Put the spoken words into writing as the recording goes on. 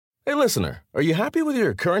Hey, listener, are you happy with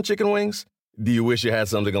your current chicken wings? Do you wish you had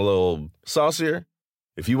something a little saucier?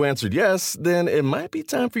 If you answered yes, then it might be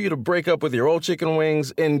time for you to break up with your old chicken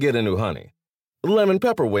wings and get a new honey. Lemon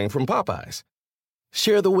pepper wing from Popeyes.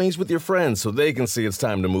 Share the wings with your friends so they can see it's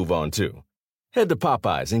time to move on too. Head to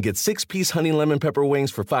Popeyes and get 6-piece honey lemon pepper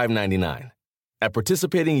wings for $5.99. At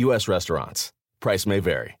participating U.S. restaurants. Price may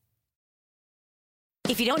vary.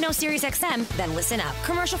 If you don't know SiriusXM, then listen up.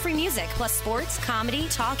 Commercial-free music, plus sports, comedy,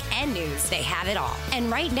 talk, and news. They have it all. And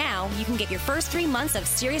right now, you can get your first 3 months of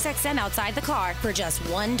SiriusXM outside the car for just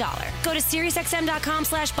 $1. Go to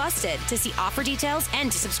SiriusXM.com/busted to see offer details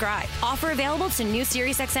and to subscribe. Offer available to new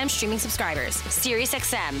SiriusXM streaming subscribers.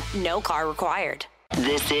 SiriusXM, no car required.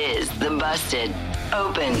 This is the Busted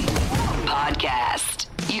Open Podcast.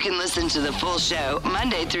 You can listen to the full show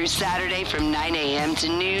Monday through Saturday from 9 a.m. to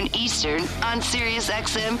noon Eastern on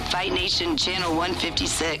SiriusXM Fight Nation Channel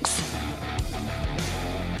 156.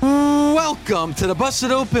 Welcome to the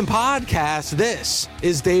Busted Open Podcast. This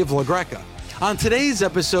is Dave LaGreca. On today's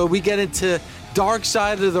episode, we get into Dark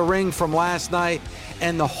Side of the Ring from last night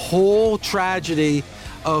and the whole tragedy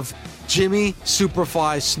of Jimmy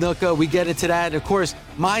Superfly Snuka. We get into that. And of course,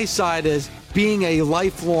 my side is being a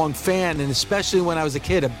lifelong fan, and especially when I was a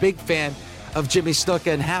kid, a big fan of Jimmy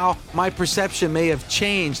Snuka, and how my perception may have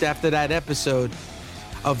changed after that episode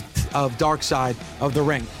of Dark Side of the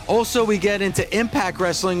Ring. Also, we get into Impact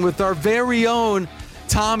Wrestling with our very own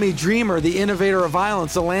Tommy Dreamer, the innovator of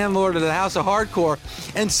violence, the landlord of the House of Hardcore,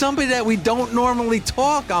 and somebody that we don't normally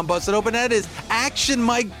talk on Busted Open, that is Action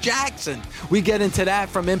Mike Jackson. We get into that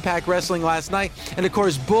from Impact Wrestling last night. And of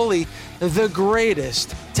course, Bully, the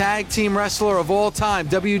greatest tag team wrestler of all time,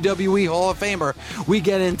 WWE Hall of Famer. We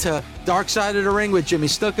get into Dark Side of the Ring with Jimmy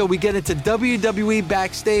Snuka. We get into WWE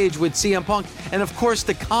Backstage with CM Punk. And of course,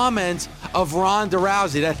 the comments of Ronda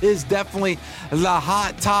Rousey. That is definitely the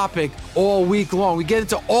hot topic all week long. We get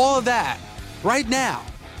into all of that right now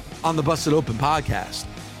on the Busted Open Podcast.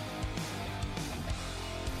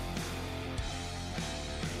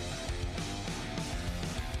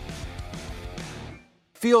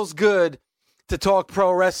 Feels good to talk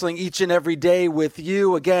pro wrestling each and every day with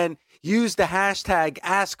you. Again, use the hashtag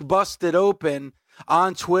AskBustedOpen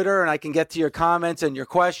on Twitter, and I can get to your comments and your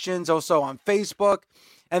questions. Also on Facebook.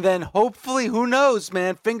 And then hopefully, who knows,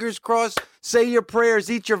 man, fingers crossed, say your prayers,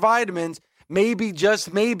 eat your vitamins. Maybe,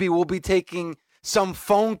 just maybe, we'll be taking some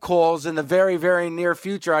phone calls in the very, very near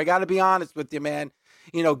future. I got to be honest with you, man.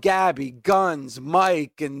 You know, Gabby, Guns,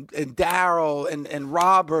 Mike, and Daryl, and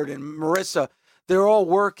Robert, and Marissa, they're all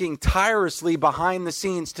working tirelessly behind the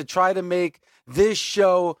scenes to try to make this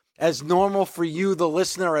show as normal for you, the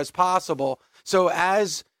listener, as possible. So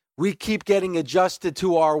as we keep getting adjusted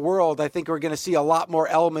to our world, I think we're going to see a lot more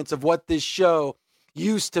elements of what this show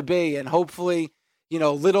used to be. And hopefully, you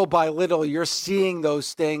know, little by little, you're seeing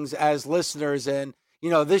those things as listeners. And, you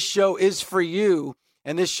know, this show is for you.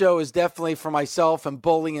 And this show is definitely for myself and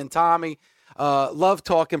Bully and Tommy. Love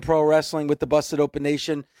talking pro wrestling with the Busted Open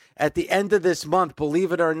Nation. At the end of this month,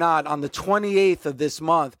 believe it or not, on the 28th of this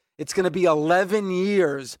month, it's going to be 11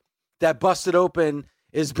 years that Busted Open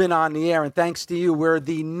has been on the air. And thanks to you, we're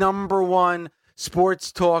the #1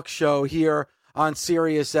 sports talk show here on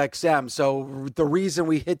SiriusXM. So the reason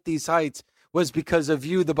we hit these heights was because of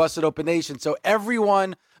you, the Busted Open Nation. So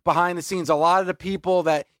everyone behind the scenes, a lot of the people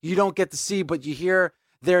that you don't get to see, but you hear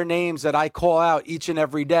their names that I call out each and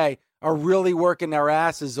every day, are really working their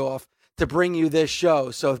asses off to bring you this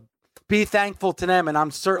show. So be thankful to them, and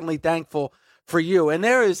I'm certainly thankful for you. And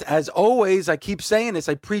there is, as always, I keep saying this,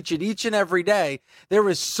 I preach it each and every day, there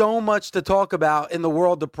is so much to talk about in the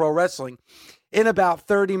world of pro wrestling. In about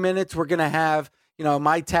 30 minutes, we're going to have, you know,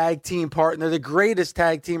 my tag team partner, the greatest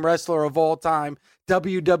tag team wrestler of all time,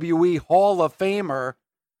 WWE Hall of Famer,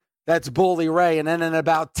 that's Bully Ray. And then in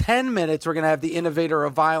about 10 minutes, we're going to have the innovator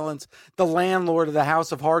of violence, the landlord of the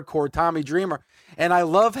House of Hardcore, Tommy Dreamer. And I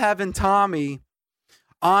love having Tommy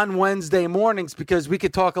on Wednesday mornings because we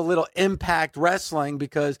could talk a little Impact Wrestling,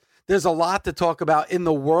 because there's a lot to talk about in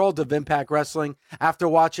the world of Impact Wrestling after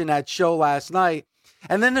watching that show last night.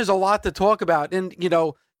 And then there's a lot to talk about. And, you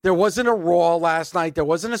know, there wasn't a Raw last night. There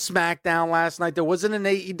wasn't a SmackDown last night. There wasn't an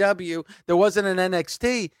AEW. There wasn't an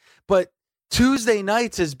NXT. But Tuesday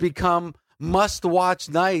nights has become must-watch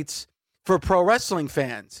nights for pro wrestling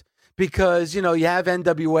fans because, you know, you have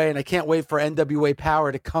NWA, and I can't wait for NWA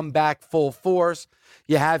Power to come back full force.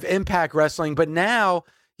 You have Impact Wrestling, but now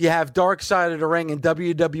you have Dark Side of the Ring and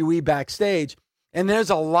WWE Backstage. And there's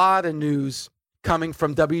a lot of news coming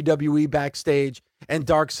from WWE Backstage and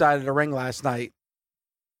Dark Side of the Ring last night.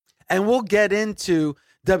 And we'll get into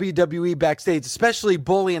WWE backstage, especially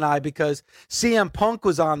Bully and I, because CM Punk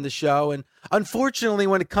was on the show. And unfortunately,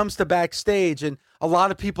 when it comes to backstage, and a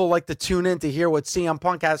lot of people like to tune in to hear what CM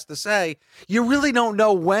Punk has to say, you really don't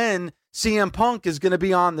know when CM Punk is going to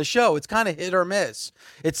be on the show. It's kind of hit or miss.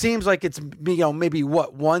 It seems like it's, maybe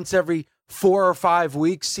once every 4 or 5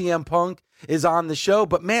 weeks CM Punk is on the show.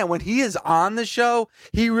 But man, when he is on the show,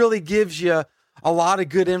 he really gives you a lot of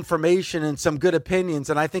good information and some good opinions.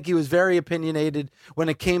 And I think he was very opinionated when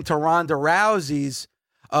it came to Ronda Rousey's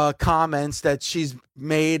comments that she's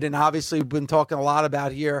made, and obviously we've been talking a lot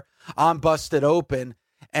about here on Busted Open.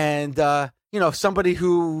 And, somebody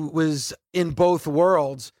who was in both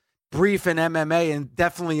worlds, brief in MMA and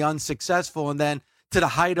definitely unsuccessful, and then to the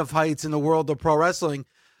height of heights in the world of pro wrestling,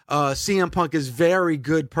 CM Punk is very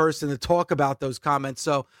good person to talk about those comments.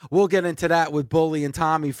 So we'll get into that with Bully and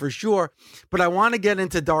Tommy for sure. But I want to get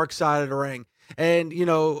into Dark Side of the Ring. And,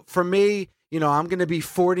 for me, I'm going to be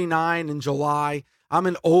 49 in July. I'm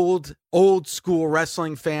an old school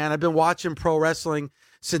wrestling fan. I've been watching pro wrestling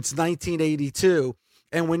since 1982.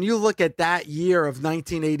 And when you look at that year of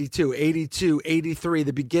 1982, 82, 83,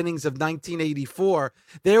 the beginnings of 1984,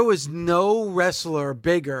 there was no wrestler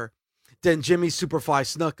bigger than Jimmy Superfly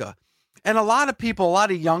Snuka. And a lot of people, a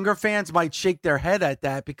lot of younger fans might shake their head at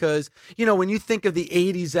that because, when you think of the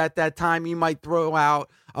 80s at that time, you might throw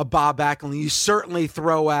out a Bob Backlund. You certainly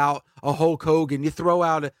throw out a Hulk Hogan. You throw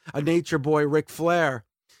out a Nature Boy Ric Flair.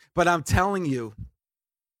 But I'm telling you,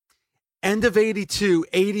 end of 82,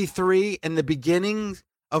 83, and the beginning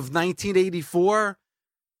of 1984,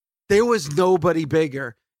 there was nobody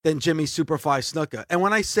bigger than Jimmy Superfly Snuka. And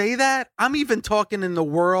when I say that, I'm even talking in the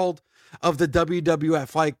world of the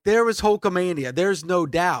WWF. Like, there was Hulkamania, there's no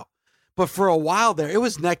doubt. But for a while there, it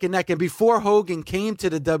was neck and neck. And before Hogan came to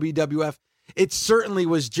the WWF, it certainly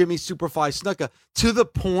was Jimmy Superfly Snuka. To the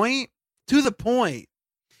point,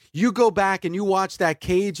 you go back and you watch that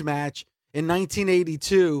cage match in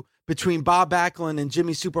 1982 between Bob Backlund and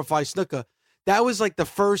Jimmy Superfly Snuka. That was like the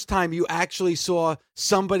first time you actually saw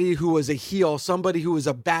somebody who was a heel, somebody who was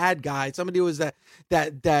a bad guy, somebody who was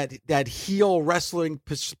that heel wrestling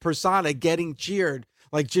persona getting cheered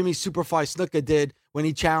like Jimmy Superfly Snuka did when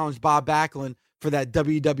he challenged Bob Backlund for that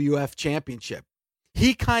WWF championship.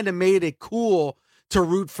 He kind of made it cool to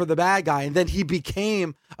root for the bad guy, and then he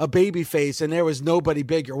became a babyface, and there was nobody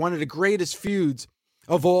bigger. One of the greatest feuds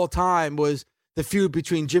of all time was the feud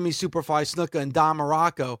between Jimmy Superfly Snuka and Don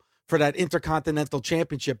Morocco for that Intercontinental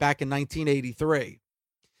Championship back in 1983.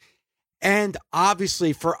 And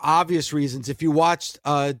obviously, for obvious reasons, if you watched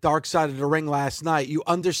Dark Side of the Ring last night, you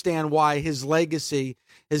understand why his legacy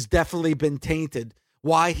has definitely been tainted,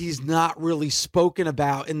 why he's not really spoken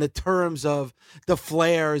about in the terms of the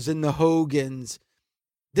Flairs and the Hogans.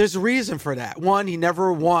 There's a reason for that. One, he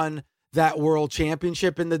never won that world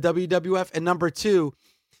championship in the WWF. And number two,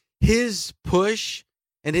 his push,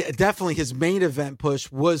 and definitely his main event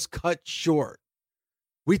push, was cut short.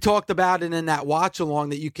 We talked about it in that watch along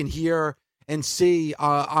that you can hear and see,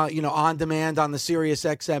 on demand on the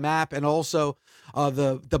SiriusXM app, and also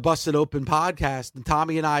the Busted Open podcast. And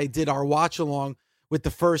Tommy and I did our watch along with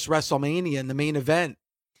the first WrestleMania in the main event.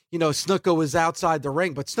 Snuka was outside the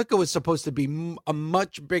ring, but Snuka was supposed to be a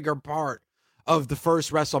much bigger part of the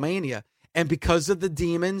first WrestleMania. And because of the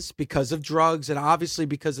demons, because of drugs, and obviously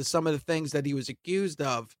because of some of the things that he was accused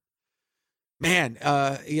of, man,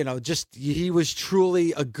 he was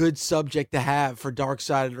truly a good subject to have for Dark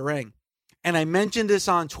Side of the Ring. And I mentioned this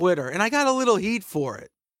on Twitter, and I got a little heat for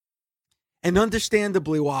it. And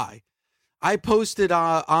understandably why. I posted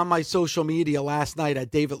on my social media last night at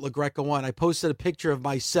David LaGreca1, I posted a picture of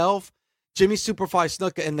myself, Jimmy Superfly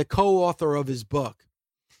Snuka, and the co-author of his book.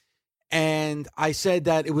 And I said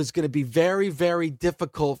that it was going to be very, very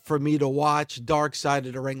difficult for me to watch Dark Side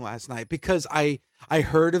of the Ring last night because I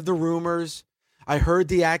heard of the rumors. I heard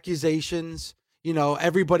the accusations.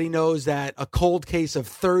 Everybody knows that a cold case of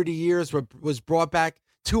 30 years was brought back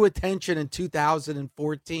to attention in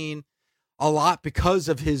 2014, a lot because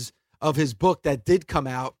of his book that did come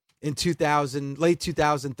out in late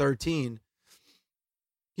 2013.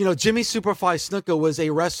 Jimmy Superfly Snuka was a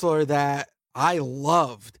wrestler that I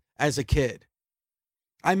loved as a kid.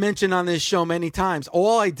 I mentioned on this show many times,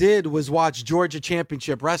 all I did was watch Georgia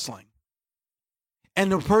Championship Wrestling.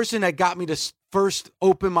 And the person that got me to first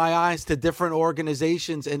open my eyes to different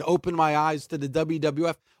organizations and open my eyes to the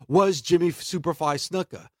WWF was Jimmy Superfly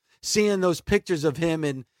Snuka. Seeing those pictures of him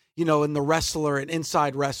in The Wrestler and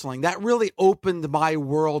Inside Wrestling, that really opened my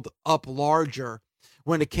world up larger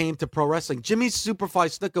when it came to pro wrestling. Jimmy Superfly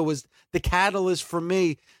Snuka was the catalyst for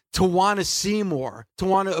me to want to see more, to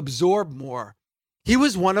want to absorb more. He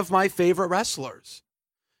was one of my favorite wrestlers.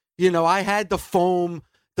 I had the foam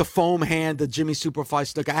hand, the Jimmy Superfly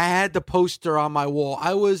Snuka. I had the poster on my wall.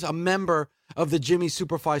 I was a member of the Jimmy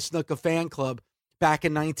Superfly Snuka fan club back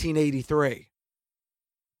in 1983.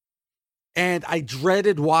 And I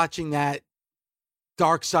dreaded watching that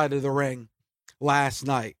Dark Side of the Ring last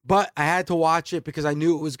night. But I had to watch it because I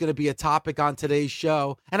knew it was going to be a topic on today's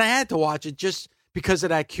show. And I had to watch it just because of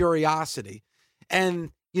that curiosity.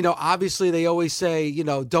 And, obviously they always say,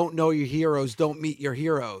 don't know your heroes, don't meet your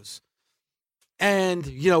heroes. And,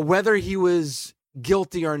 whether he was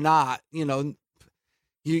guilty or not,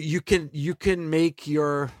 you can make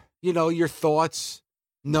your thoughts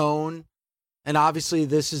known. And obviously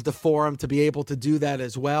this is the forum to be able to do that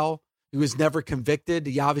as well. He was never convicted.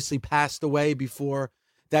 He obviously passed away before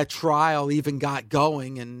that trial even got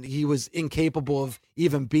going, and he was incapable of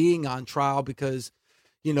even being on trial because,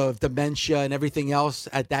 of dementia and everything else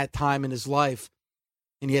at that time in his life.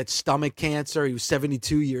 And he had stomach cancer. He was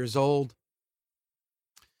 72 years old.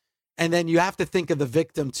 And then you have to think of the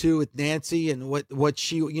victim too, with Nancy and what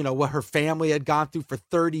she, what her family had gone through for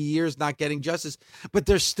 30 years, not getting justice. But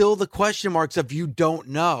there's still the question marks of you don't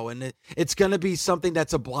know. And it's going to be something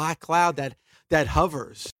that's a black cloud that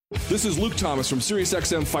hovers. This is Luke Thomas from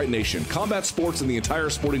SiriusXM Fight Nation. Combat sports and the entire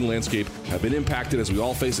sporting landscape have been impacted as we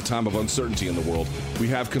all face a time of uncertainty in the world. We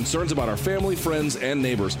have concerns about our family, friends, and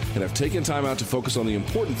neighbors, and have taken time out to focus on the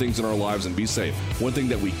important things in our lives and be safe. One thing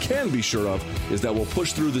that we can be sure of is that we'll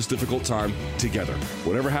push through this difficult time together.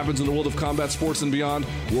 Whatever happens in the world of combat sports and beyond,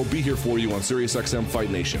 we'll be here for you on SiriusXM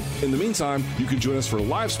Fight Nation. In the meantime, you can join us for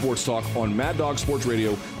live sports talk on Mad Dog Sports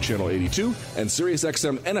Radio, Channel 82, and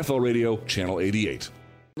SiriusXM NFL Radio, Channel 88.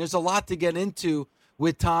 There's a lot to get into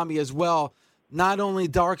with Tommy as well. Not only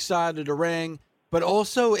Dark Side of the Ring, but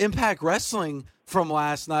also Impact Wrestling from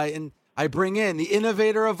last night. And I bring in the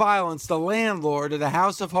innovator of violence, the landlord of the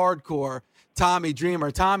House of Hardcore, Tommy Dreamer.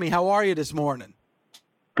 Tommy, how are you this morning?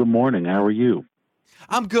 Good morning. How are you?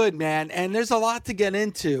 I'm good, man. And there's a lot to get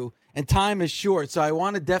into, and time is short, so I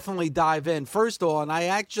want to definitely dive in. First of all, and I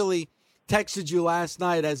actually texted you last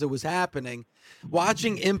night as it was happening,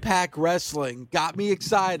 watching Impact Wrestling got me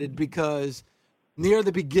excited because near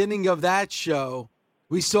the beginning of that show,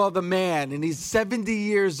 we saw the man, and he's 70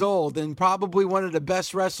 years old and probably one of the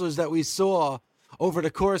best wrestlers that we saw over the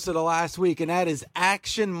course of the last week, and that is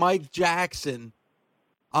Action Mike Jackson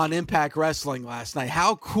on Impact Wrestling last night.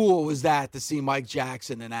 How cool was that to see Mike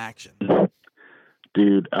Jackson in action?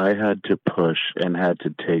 Dude, I had to push and had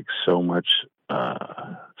to take so much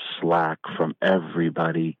slack from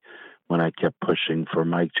everybody when I kept pushing for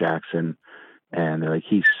Mike Jackson. And they're like,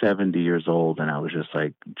 he's 70 years old. And I was just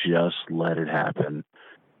like, just let it happen.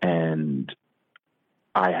 And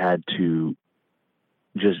I had to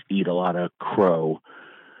just eat a lot of crow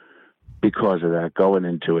because of that going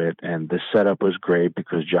into it. And the setup was great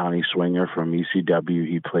because Johnny Swinger from ECW,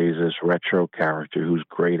 he plays this retro character who's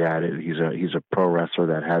great at it. He's a pro wrestler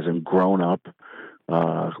that hasn't grown up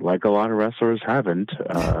like a lot of wrestlers haven't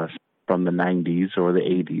from the 90s or the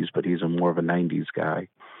 80s, but he's more of a 90s guy.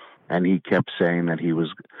 And he kept saying that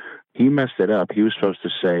he messed it up. He was supposed to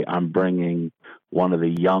say, I'm bringing one of the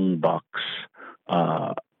young bucks,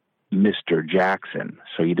 Mr. Jackson.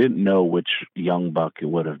 So you didn't know which young buck it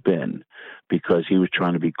would have been because he was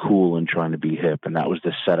trying to be cool and trying to be hip. And that was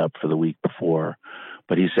the setup for the week before.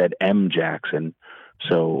 But he said M. Jackson.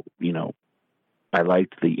 So, I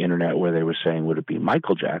liked the internet where they were saying, would it be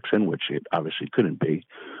Michael Jackson, which it obviously couldn't be.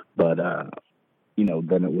 But,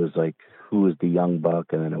 then it was like, who was the young buck?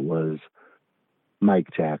 And then it was Mike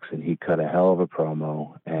Jackson. He cut a hell of a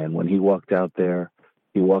promo. And when he walked out there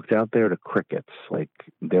to crickets. Like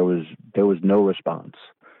there was no response.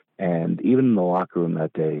 And even in the locker room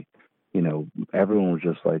that day, everyone was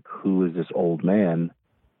just like, who is this old man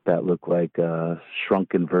that looked like a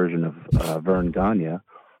shrunken version of Vern Gagne?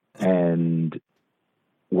 And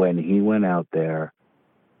when he went out there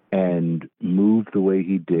and moved the way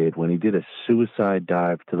he did, when he did a suicide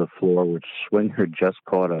dive to the floor, which Swinger just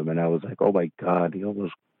caught him, and I was like, oh my God, he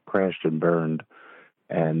almost crashed and burned.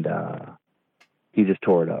 And he just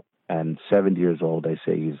tore it up. And 70 years old, I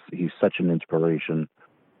say he's such an inspiration.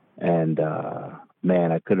 And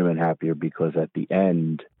man, I couldn't have been happier because at the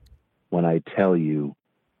end, when I tell you,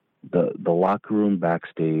 the locker room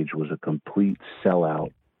backstage was a complete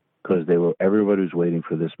sellout because everybody was waiting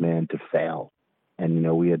for this man to fail. And,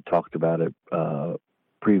 we had talked about it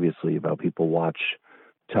previously about people watch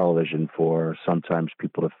television for sometimes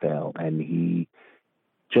people to fail. And he,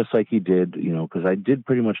 just like he did, because I did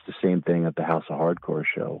pretty much the same thing at the House of Hardcore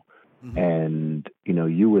show. Mm-hmm. And,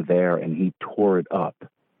 you were there and he tore it up.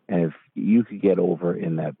 And if you could get over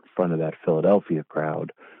in that front of that Philadelphia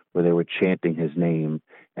crowd where they were chanting his name,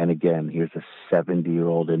 And again, here's a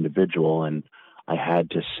 70-year-old individual, and I had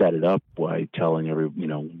to set it up by telling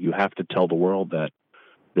you have to tell the world that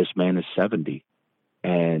this man is 70.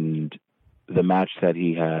 And the match that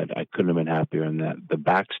he had, I couldn't have been happier in that. The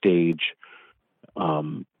backstage,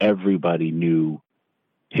 everybody knew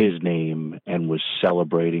his name and was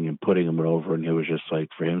celebrating and putting him over. And it was just like,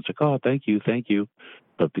 for him, it's like, oh, thank you.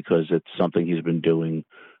 But because it's something he's been doing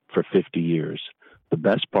for 50 years. The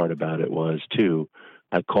best part about it was, too,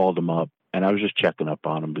 I called him up and I was just checking up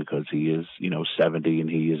on him because he is, 70 and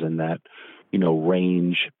he is in that,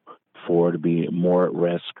 range to be more at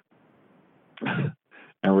risk.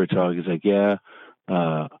 And we're talking, he's like, yeah,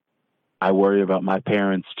 I worry about my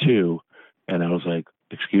parents too. And I was like,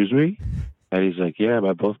 excuse me? And he's like, yeah,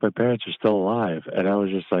 both my parents are still alive. And I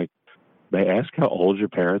was just like, may I ask how old your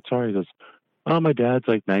parents are? He goes, oh, my dad's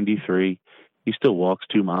like 93. He still walks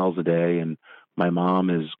 2 miles a day. And my mom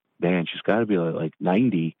is, she's got to be like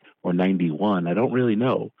 90 or 91. I don't really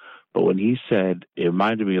know. But when he said, it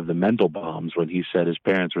reminded me of the Mendelbaums when he said his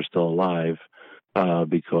parents were still alive,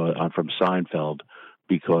 because I'm from Seinfeld,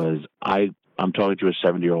 because I'm talking to a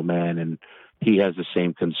 70-year-old man and he has the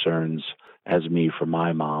same concerns as me for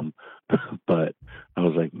my mom. But I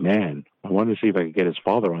was like, man, I wanted to see if I could get his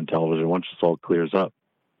father on television once this all clears up.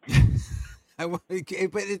 But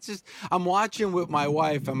it's just, I'm watching with my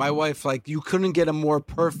wife, and my wife, like, you couldn't get a more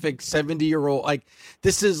perfect 70-year-old. Like,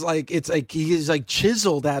 this is like, it's like he is like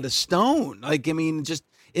chiseled out of stone. Like, I mean, just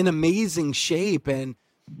in amazing shape. And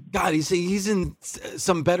God, he's in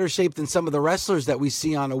some better shape than some of the wrestlers that we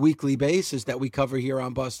see on a weekly basis that we cover here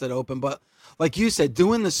on Busted Open. But like you said,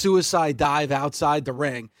 doing the suicide dive outside the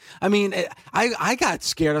ring. I mean, I got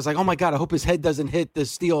scared. I was like, oh my God, I hope his head doesn't hit the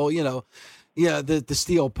steel, the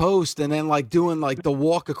steel post, and then like doing like the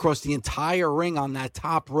walk across the entire ring on that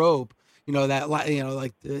top rope,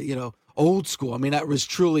 old school. I mean, that was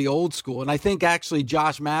truly old school. And I think actually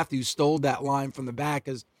Josh Matthews stole that line from the back,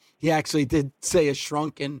 as he actually did say a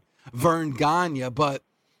shrunken Vern Gagne. But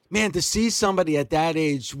man, to see somebody at that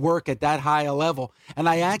age work at that high a level, and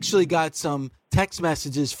I actually got some text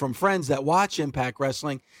messages from friends that watch Impact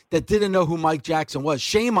Wrestling that didn't know who Mike Jackson was.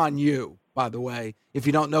 Shame on you, by the way, if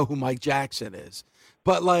you don't know who Mike Jackson is.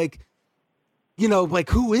 But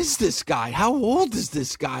who is this guy? How old is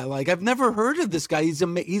this guy? Like, I've never heard of this guy. He's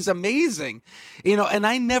amazing.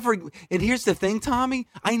 And here's the thing, Tommy,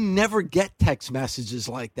 I never get text messages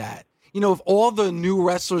like that. Of all the new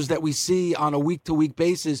wrestlers that we see on a week-to-week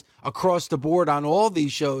basis across the board on all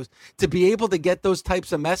these shows, to be able to get those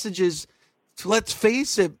types of messages, let's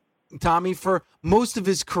face it, Tommy, for most of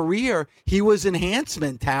his career, he was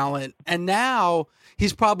enhancement talent. And now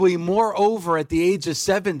he's probably more over at the age of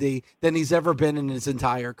 70 than he's ever been in his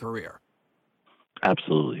entire career.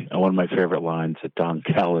 Absolutely. And one of my favorite lines that Don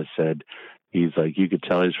Callis said, he's like, you could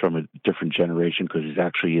tell he's from a different generation because he's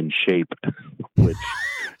actually in shape, which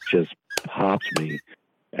just pops me.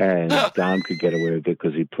 And Don could get away with it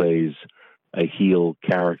because he plays a heel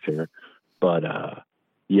character. But,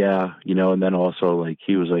 yeah, and then also, like,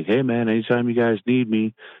 he was like, hey, man, anytime you guys need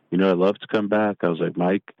me, I'd love to come back. I was like,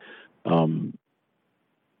 Mike,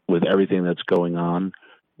 with everything that's going on,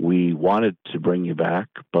 we wanted to bring you back,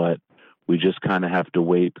 but we just kind of have to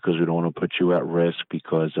wait because we don't want to put you at risk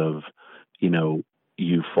because of,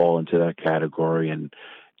 you fall into that category and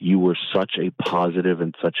you were such a positive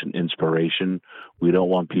and such an inspiration. We don't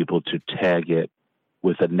want people to tag it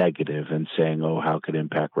with a negative and saying, oh, how could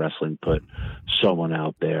Impact Wrestling put someone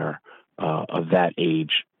out there of that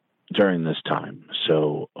age during this time?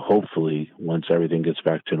 So hopefully once everything gets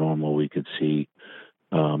back to normal, we could see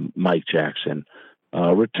Mike Jackson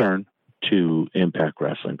return to Impact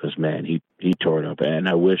Wrestling because, man, he tore it up. And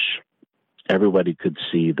I wish everybody could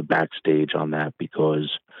see the backstage on that because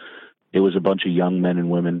it was a bunch of young men and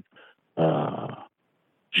women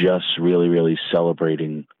just really, really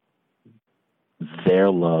celebrating their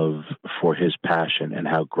love for his passion and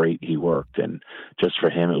how great he worked. And just for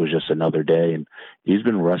him, it was just another day. And he's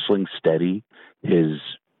been wrestling steady his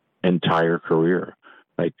entire career.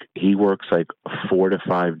 Like, he works like 4 to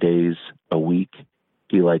 5 days a week.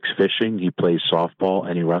 He likes fishing, he plays softball,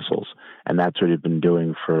 and he wrestles. And that's what he's been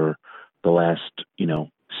doing for the last,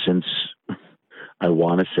 since I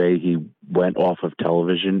want to say he went off of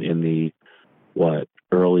television in the,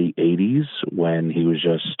 early 80s when he was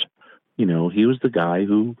just, he was the guy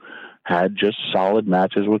who had just solid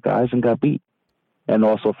matches with guys and got beat. And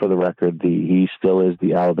also, for the record, he still is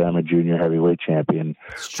the Alabama Junior Heavyweight Champion.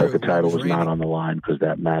 But the title was not on the line because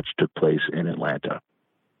that match took place in Atlanta.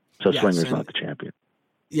 So yes, Swinger's not the champion.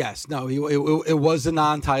 Yes, no, it was a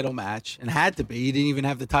non-title match and had to be. He didn't even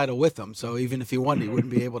have the title with him, so even if he won, he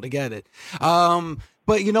wouldn't be able to get it. But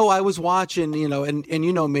But I was watching, and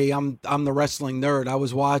you know me, I'm the wrestling nerd. I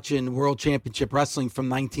was watching World Championship Wrestling from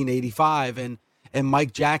 1985, and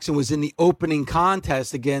Mike Jackson was in the opening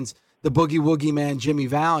contest against the Boogie Woogie Man Jimmy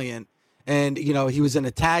Valiant, and he was in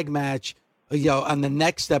a tag match. On the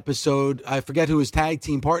next episode, I forget who his tag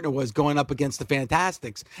team partner was, going up against the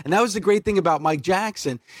Fantastics. And that was the great thing about Mike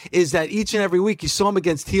Jackson, is that each and every week you saw him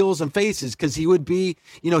against heels and faces, because he would be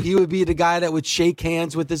the guy that would shake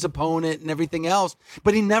hands with his opponent and everything else,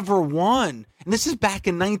 but he never won. And this is back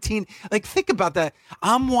in think about that.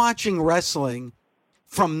 I'm watching wrestling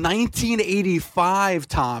from 1985,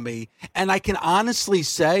 Tommy, and I can honestly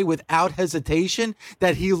say without hesitation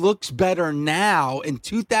that he looks better now in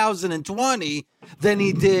 2020 than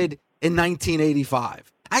he did in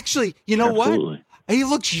 1985. Actually, you know Absolutely. what? He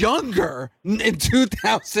looks younger in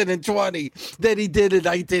 2020 than he did in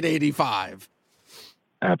 1985.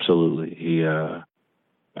 Absolutely.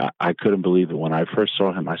 I couldn't believe it. When I first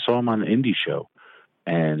saw him, I saw him on the indie show,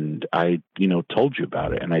 and I, told you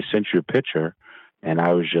about it, and I sent you a picture. And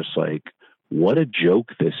I was just like, what a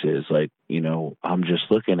joke this is. Like, I'm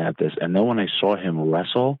just looking at this. And then when I saw him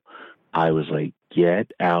wrestle, I was like,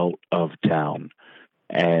 get out of town.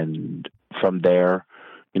 And from there,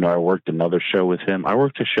 I worked another show with him. I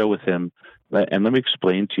worked a show with him. And let me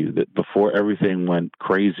explain to you that before everything went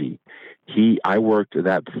crazy, I worked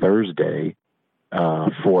that Thursday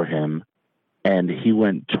for him. And he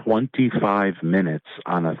went 25 minutes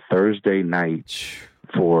on a Thursday night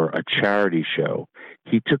for a charity show.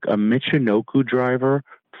 He took a Michinoku driver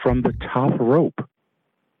from the top rope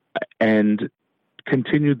and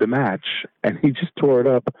continued the match, and he just tore it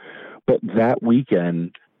up. But that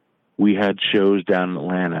weekend, we had shows down in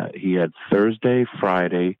Atlanta. He had Thursday,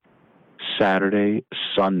 Friday, Saturday,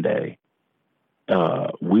 Sunday.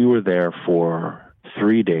 We were there for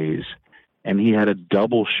 3 days, and he had a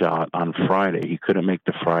double shot on Friday. He couldn't make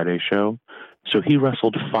the Friday show, so he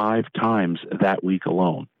wrestled 5 times that week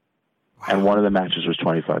alone. Wow. And one of the matches was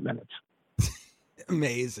 25 minutes.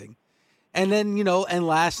 Amazing. And then, and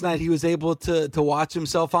last night he was able to watch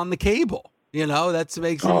himself on the cable. That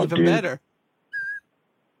makes it even better.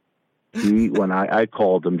 When I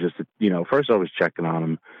called him just to, first I was checking on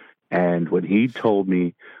him. And when he told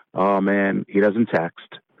me, oh, man, he doesn't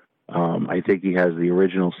text. I think he has the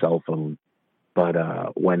original cell phone.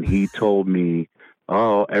 But when he told me,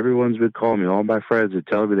 oh, everyone's been calling me, all my friends are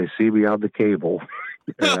telling me they see me on the cable.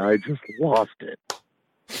 And I just lost it.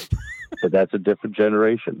 But that's a different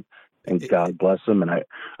generation. And God bless him. And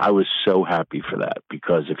I was so happy for that,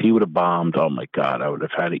 because if he would have bombed, oh my God, I would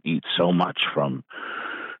have had to eat so much from,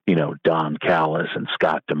 Don Callis and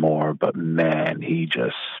Scott D'Amore. But man, he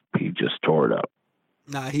just tore it up.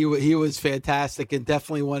 Nah, he was fantastic, and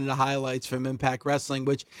definitely one of the highlights from Impact Wrestling,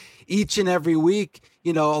 which each and every week,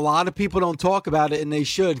 a lot of people don't talk about it, and they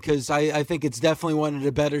should, because I think it's definitely one of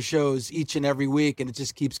the better shows each and every week, and it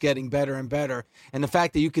just keeps getting better and better. And the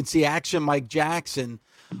fact that you can see Action Mike Jackson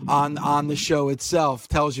on the show itself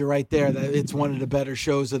tells you right there that it's one of the better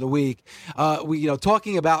shows of the week.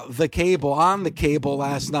 Talking about the cable, on the cable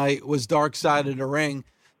last night was Dark Side of the Ring,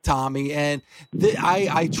 Tommy, and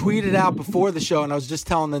I tweeted out before the show, and I was just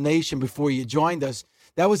telling the nation before you joined us,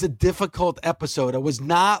 that was a difficult episode. I was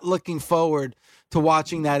not looking forward to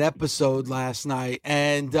watching that episode last night,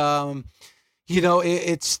 and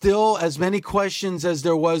it's still as many questions as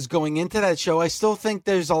there was going into that show. I still think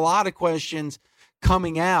there's a lot of questions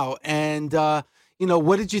coming out, and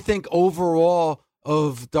what did you think overall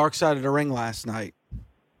of Dark Side of the Ring last night?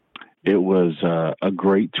 It was a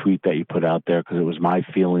great tweet that you put out there, because it was my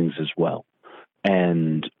feelings as well.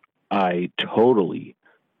 And I totally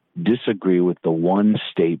disagree with the one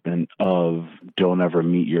statement of don't ever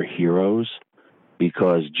meet your heroes,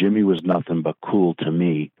 because Jimmy was nothing but cool to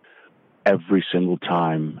me every single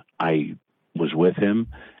time I was with him.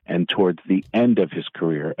 And towards the end of his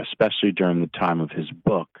career, especially during the time of his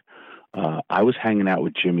book, I was hanging out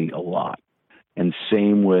with Jimmy a lot. And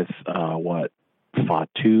same with what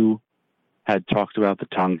Fatu had talked about, the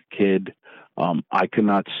Tonga Kid. I could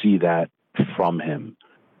not see that from him.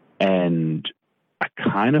 And I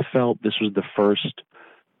kind of felt this was the first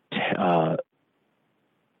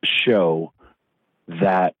show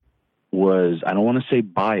that was, I don't want to say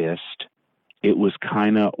biased, it was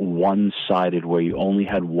kind of one-sided, where you only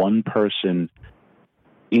had one person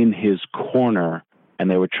in his corner, and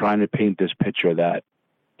they were trying to paint this picture that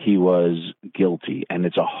he was guilty. And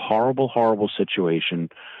it's a horrible, horrible situation.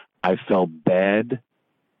 I felt bad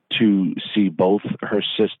to see both her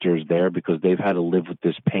sisters there, because they've had to live with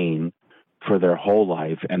this pain for their whole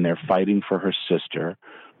life, and they're fighting for her sister.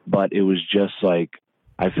 But it was just like,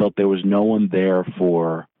 I felt there was no one there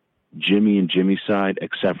for Jimmy and Jimmy's side,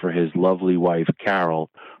 except for his lovely wife, Carol,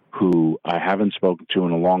 who I haven't spoken to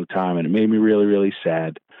in a long time. And it made me really, really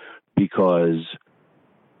sad because,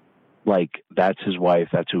 like, that's his wife.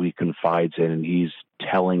 That's who he confides in. And he's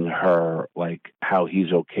telling her, like, how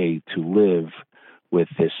he's okay to live with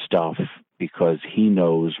this stuff because he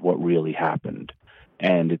knows what really happened.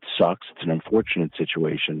 And it sucks. It's an unfortunate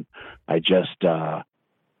situation. I just,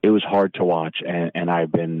 it was hard to watch. And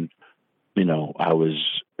I've been, I was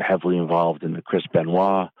heavily involved in the Chris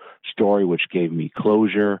Benoit story, which gave me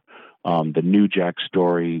closure. The New Jack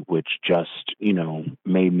story, which just,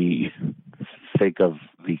 made me think of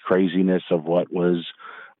the craziness of what was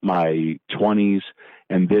my 20s.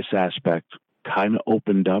 And this aspect kind of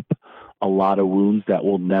opened up a lot of wounds that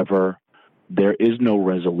there is no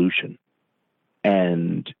resolution.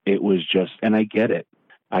 And it was just, and I get it.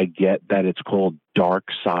 I get that it's called Dark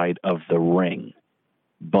Side of the Ring,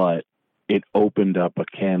 but it opened up a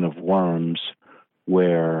can of worms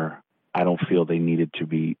where I don't feel they needed to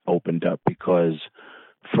be opened up, because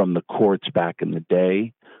from the courts back in the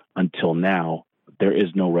day until now, there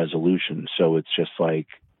is no resolution. So it's just like,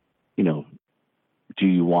 do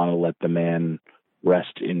you want to let the man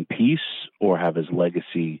rest in peace or have his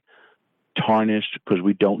legacy tarnished? Because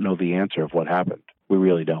we don't know the answer of what happened. We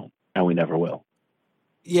really don't, and we never will.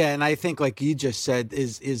 Yeah, and I think, like you just said,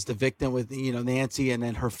 is the victim with Nancy and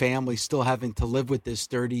then her family still having to live with this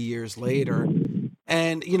 30 years later.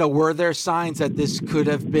 And were there signs that this could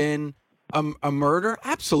have been a murder?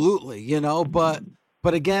 Absolutely,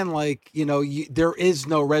 but again, like there is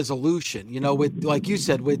no resolution. With, like you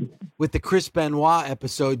said, with the Chris Benoit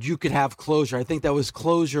episode, you could have closure. I think that was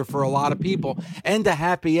closure for a lot of people, and a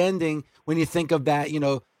happy ending when you think of that.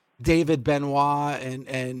 David Benoit,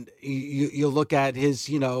 and you look at his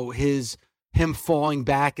him falling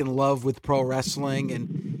back in love with pro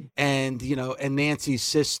wrestling, and Nancy's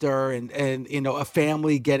sister, and a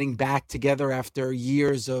family getting back together after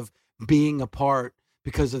years of being apart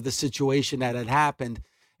because of the situation that had happened.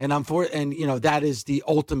 And that is the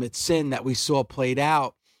ultimate sin that we saw played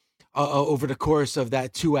out over the course of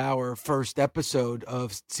that 2-hour first episode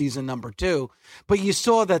of season number 2. But you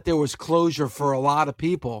saw that there was closure for a lot of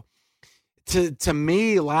people. To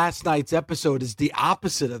me, last night's episode is the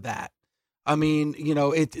opposite of that. I mean,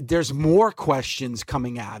 there's more questions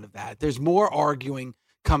coming out of that. There's more arguing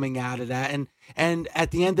coming out of that. And at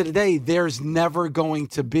the end of the day, there's never going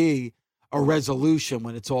to be a resolution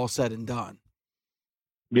when it's all said and done.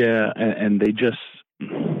 Yeah. And they just,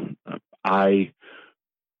 I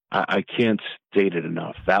can't state it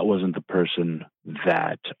enough. That wasn't the person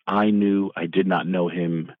that I knew. I did not know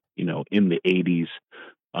him, in the 80s.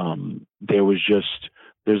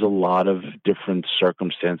 There's a lot of different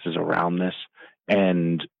circumstances around this.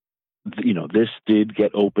 And, this did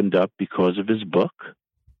get opened up because of his book.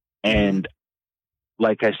 And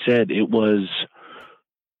like I said, he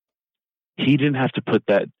didn't have to put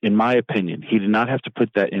that, in my opinion, he did not have to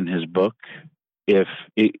put that in his book. If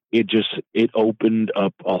it opened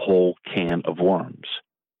up a whole can of worms.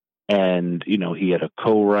 And, he had a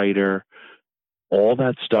co-writer, all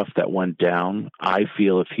that stuff that went down. I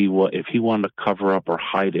feel if he wanted to cover up or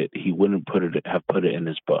hide it, he wouldn't have put it in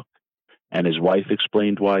his book. And his wife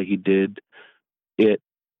explained why he did it,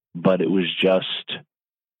 but it was just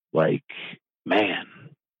like, man,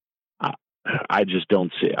 I just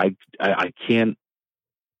don't see. I can't.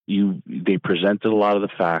 They presented a lot of the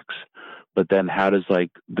facts, but then how does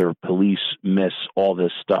their police miss all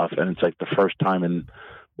this stuff? And it's like the first time in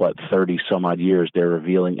 30 some odd years they're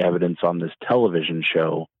revealing evidence on this television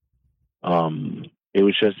show. It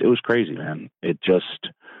was crazy, man. I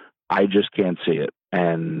just can't see it.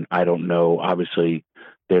 And I don't know, obviously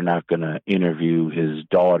they're not going to interview his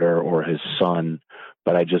daughter or his son,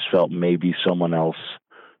 but I just felt maybe someone else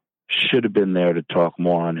should have been there to talk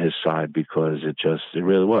more on his side, because it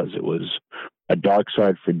really was. It was a dark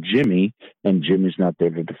side for Jimmy, and Jimmy's not there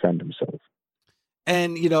to defend himself.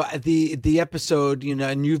 And, the episode,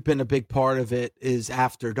 and you've been a big part of it, is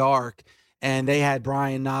After Dark. And they had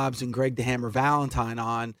Brian Knobbs and Greg the Hammer Valentine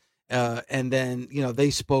on. And then, they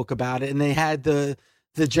spoke about it. And they had the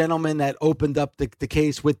gentleman that opened up the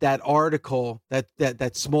case with that article,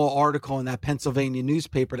 that small article in that Pennsylvania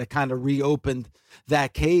newspaper that kind of reopened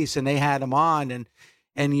that case. And they had him on. And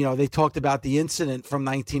they talked about the incident from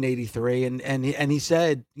 1983. And he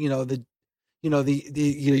said, the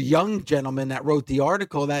young gentleman that wrote the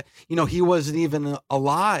article, that, he wasn't even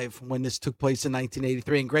alive when this took place in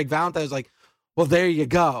 1983. And Greg Valentine was like, well, there you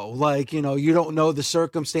go. You don't know the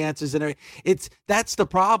circumstances, and that's the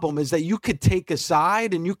problem, is that you could take a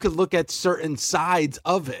side and you could look at certain sides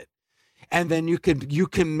of it, and then you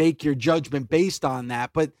can make your judgment based on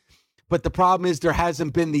that. But But the problem is there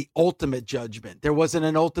hasn't been the ultimate judgment. There wasn't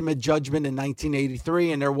an ultimate judgment in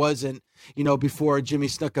 1983, and there wasn't, before Jimmy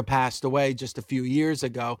Snuka passed away just a few years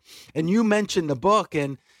ago. And you mentioned the book,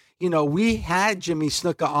 and, we had Jimmy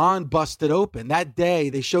Snuka on Busted Open. That day,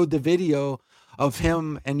 they showed the video of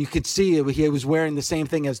him, and you could see it. He was wearing the same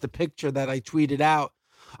thing as the picture that I tweeted out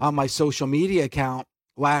on my social media account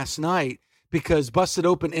last night, because Busted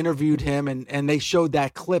Open interviewed him, and they showed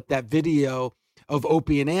that clip, that video of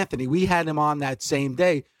Opie and Anthony. We had him on that same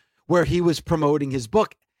day where he was promoting his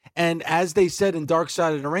book. And as they said in Dark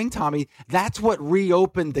Side of the Ring, Tommy, that's what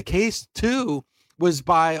reopened the case too, was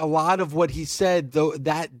by a lot of what he said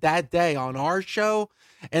that day on our show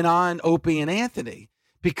and on Opie and Anthony,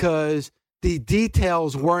 because the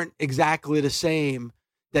details weren't exactly the same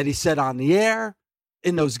that he said on the air,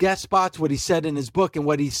 in those guest spots, what he said in his book, and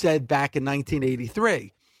what he said back in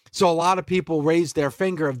 1983. So a lot of people raise their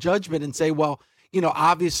finger of judgment and say, well,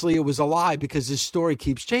 obviously it was a lie because his story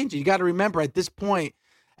keeps changing. You got to remember, at this point,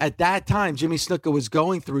 at that time, Jimmy Snuka was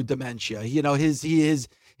going through dementia.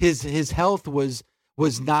 His health was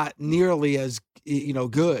not nearly as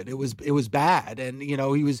good. It was bad, and he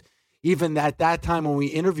was, even at that time when we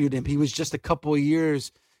interviewed him, he was just a couple of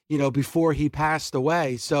years before he passed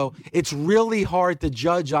away. So it's really hard to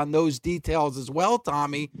judge on those details as well,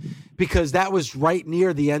 Tommy, because that was right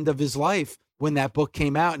near the end of his life when that book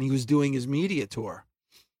came out and he was doing his media tour.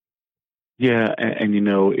 Yeah. And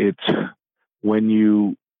it's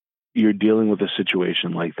when you're dealing with a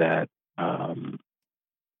situation like that,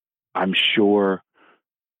 I'm sure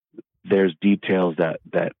there's details that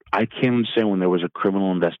I can't understand when there was a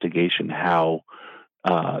criminal investigation, how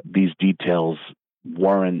these details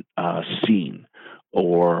weren't seen,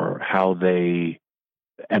 or how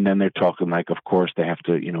and then they're talking like, of course they have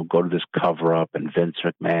to, go to this cover up, and Vince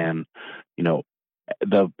McMahon,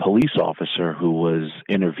 the police officer who was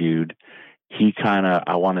interviewed, he kind of,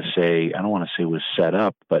 I don't want to say was set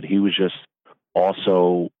up, but he was just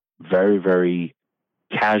also very, very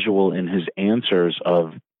casual in his answers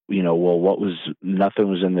of, nothing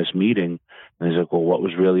was in this meeting. And he's like, well, what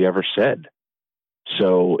was really ever said?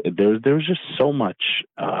 So there was just so much,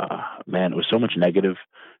 it was so much negative,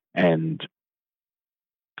 and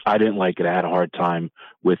I didn't like it. I had a hard time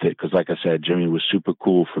with it because, like I said, Jimmy was super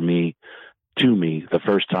cool to me the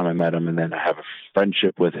first time I met him, and then I have a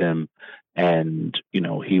friendship with him, and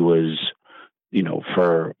he was,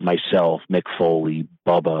 for myself, Mick Foley,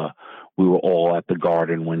 Bubba, we were all at the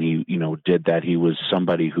Garden when he, did that. He was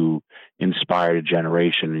somebody who inspired a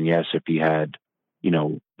generation, and yes, if he had,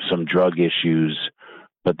 some drug issues,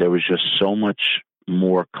 but there was just so much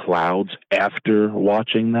more clouds after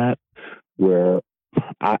watching that, where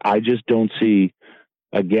I just don't see,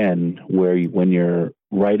 again, when you're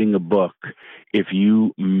writing a book, if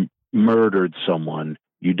you murdered someone,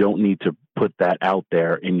 you don't need to put that out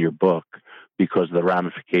there in your book because of the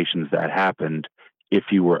ramifications that happened if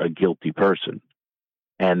you were a guilty person.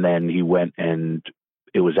 And then he went and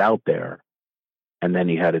it was out there, and then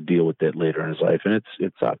he had to deal with it later in his life. And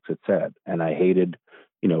it sucks. It's sad. And I hated,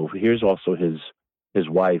 here's also his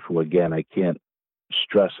wife, who, again, I can't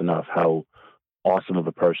stress enough how awesome of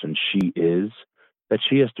a person she is, that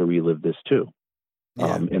she has to relive this too.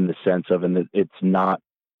 Yeah. In the sense of, and it's not,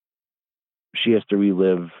 she has to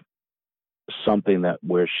relive something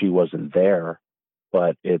where she wasn't there,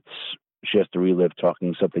 but she has to relive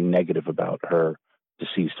talking something negative about her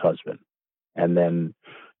deceased husband. And then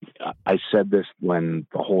I said this when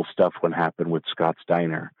the whole stuff happened with Scott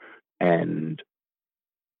Steiner, and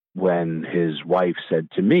when his wife said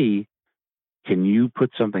to me, can you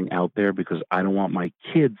put something out there, because I don't want my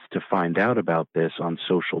kids to find out about this on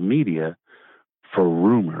social media for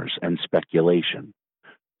rumors and speculation.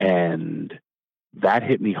 And that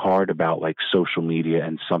hit me hard about like social media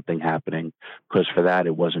and something happening, because for that,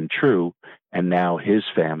 it wasn't true. And now his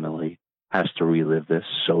family has to relive this.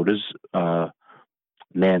 So does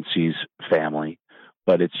Nancy's family.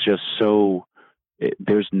 But it's just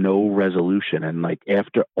there's no resolution. And like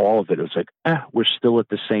after all of it was like, we're still at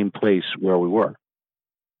the same place where we were.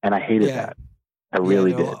 And I hated that. I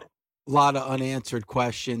really did. A lot of unanswered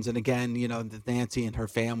questions. And again, Nancy and her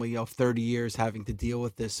family, 30 years having to deal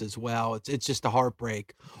with this as well. It's just a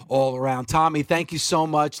heartbreak all around. Tommy, thank you so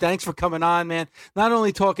much. Thanks for coming on, man. Not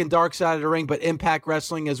only talking Dark Side of the Ring, but Impact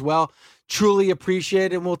Wrestling as well. Truly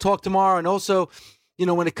appreciate it. And we'll talk tomorrow. And also,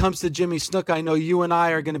 when it comes to Jimmy Snuka, I know you and I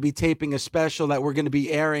are going to be taping a special that we're going to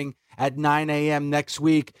be airing at 9 a.m. next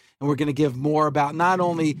week. And we're going to give more about not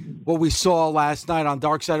only what we saw last night on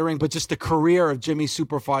Dark Side of the Ring, but just the career of Jimmy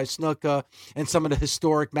Superfly Snuka and some of the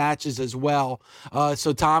historic matches as well.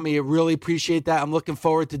 So, Tommy, I really appreciate that. I'm looking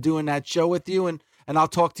forward to doing that show with you. And and I'll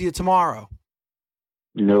talk to you tomorrow.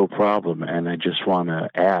 No problem. And I just want to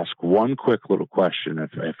ask one quick little question,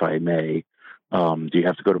 if I may. Do you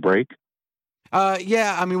have to go to break?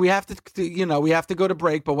 Yeah, I mean, we have to go to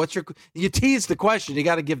break, but you teased the question. You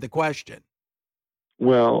got to give the question.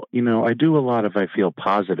 Well, I do a lot of, I feel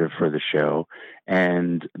positive for the show,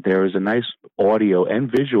 and there is a nice audio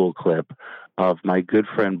and visual clip of my good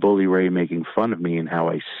friend Bully Ray making fun of me and how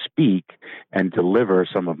I speak and deliver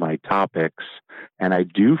some of my topics. And I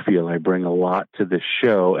do feel I bring a lot to the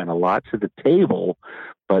show and a lot to the table,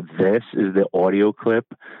 but this is the audio clip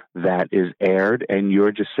that is aired, and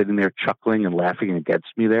you're just sitting there chuckling and laughing against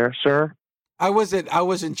me there, sir. I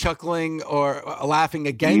wasn't chuckling or laughing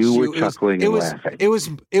against you. You were chuckling and laughing.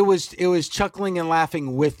 It was chuckling and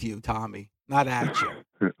laughing with you, Tommy, not at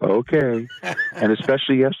you. Okay. And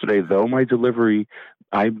especially yesterday, though my delivery,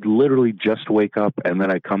 I literally just wake up and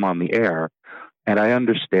then I come on the air, and I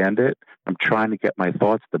understand it. I'm trying to get my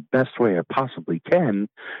thoughts the best way I possibly can.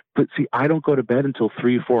 But see, I don't go to bed until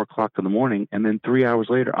 3 or 4 o'clock in the morning. And then 3 hours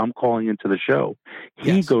later, I'm calling into the show.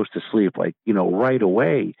 He goes to sleep right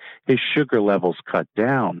away. His sugar levels cut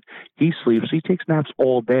down. He sleeps. He takes naps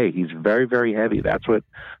all day. He's very, very heavy. That's what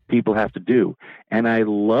people have to do. And I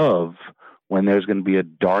love when there's going to be a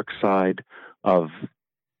dark side of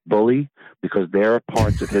Bully, because there are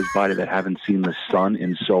parts of his body that haven't seen the sun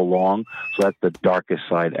in so long. So that's the darkest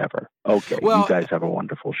side ever. Okay, well, you guys have a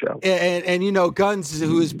wonderful show. And Guns,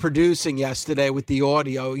 who was producing yesterday with the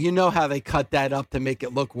audio, how they cut that up to make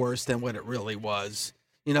it look worse than what it really was.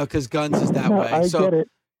 Because Guns is that way. I get it.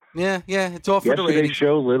 Yeah, it's all for the ratings. Yesterday's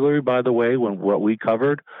show, literally, by the way, when what we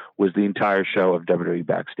covered was the entire show of WWE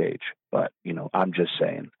Backstage. But, I'm just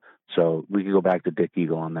saying. So we can go back to Dick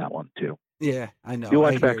Eagle on that one, too. Yeah, I know. You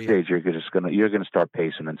watch Backstage, you're gonna start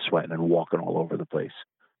pacing and sweating and walking all over the place,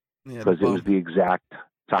 because it was the exact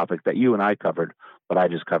topic that you and I covered, but I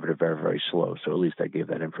just covered it very, very slow. So at least I gave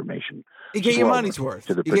that information. You get your money's worth.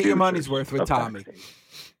 You get your money's worth with Tommy.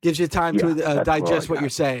 Gives you time to digest what you're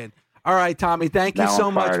saying. All right, Tommy. Thank you so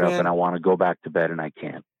much, man. And I want to go back to bed, and I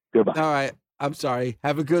can't. Goodbye. All right. I'm sorry.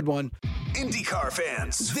 Have a good one. IndyCar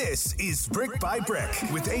fans, this is Brick by Brick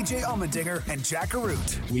with AJ Allmendinger and Jack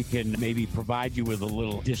Arute. We can maybe provide you with a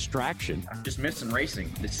little distraction. Just missing racing.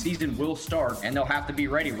 The season will start, and they'll have to be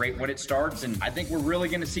ready right when it starts. And I think we're really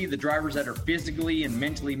going to see the drivers that are physically and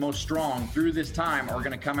mentally most strong through this time are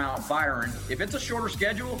going to come out firing. If it's a shorter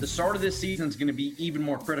schedule, the start of this season is going to be even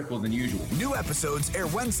more critical than usual. New episodes air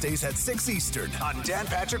Wednesdays at 6 Eastern on Dan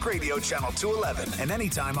Patrick Radio Channel 211 and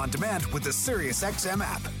anytime on demand with the SiriusXM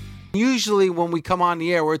app. Usually when we come on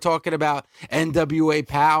the air, we're talking about NWA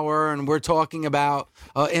Power and we're talking about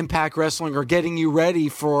Impact Wrestling or getting you ready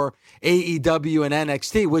for AEW and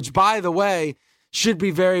NXT, which, by the way, should be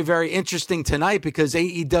very, very interesting tonight because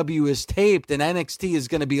AEW is taped and NXT is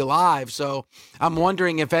going to be live. So I'm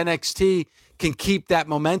wondering if NXT can keep that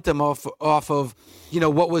momentum off of,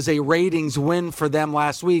 what was a ratings win for them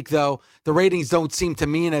last week, though the ratings don't seem to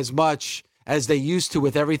mean as much as they used to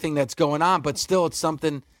with everything that's going on. But still, it's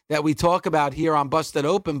something that we talk about here on Busted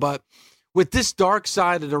Open. But with this dark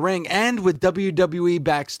side of the ring and with WWE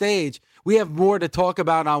Backstage, we have more to talk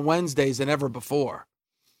about on Wednesdays than ever before.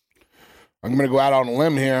 I'm going to go out on a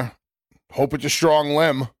limb here. Hope it's a strong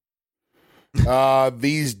limb.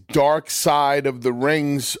 These dark side of the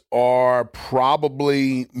rings are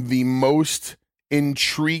probably the most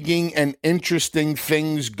intriguing and interesting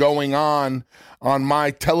things going on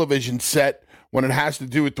my television set when it has to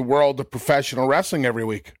do with the world of professional wrestling every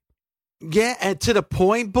week. Yeah, and to the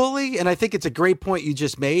point, Bully, and I think it's a great point you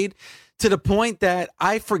just made, to the point that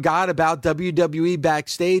I forgot about WWE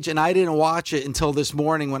Backstage and I didn't watch it until this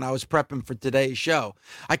morning when I was prepping for today's show.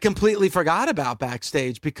 I completely forgot about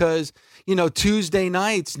Backstage because, Tuesday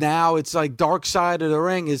nights now it's like Dark Side of the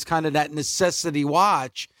Ring is kind of that necessity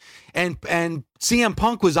watch. And CM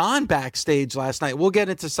Punk was on Backstage last night. We'll get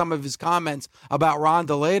into some of his comments about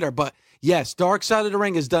Ronda later, but yes, Dark Side of the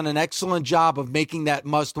Ring has done an excellent job of making that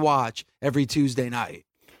must watch every Tuesday night.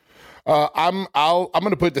 I'm going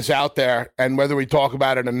to put this out there, and whether we talk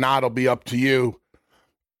about it or not, it'll be up to you.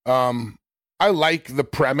 I like the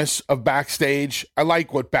premise of Backstage. I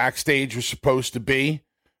like what Backstage was supposed to be.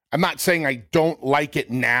 I'm not saying I don't like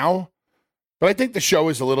it now, but I think the show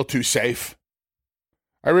is a little too safe.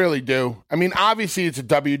 I really do. I mean, obviously it's a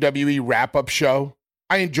WWE wrap-up show.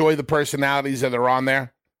 I enjoy the personalities that are on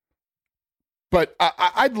there. But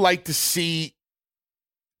I'd like to see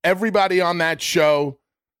everybody on that show,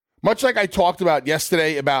 much like I talked about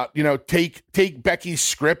yesterday about, take Becky's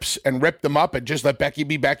scripts and rip them up and just let Becky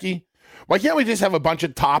be Becky. Why can't we just have a bunch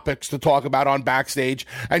of topics to talk about on Backstage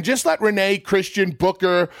and just let Renee, Christian,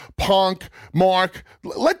 Booker, Punk, Mark,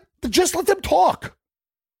 just let them talk.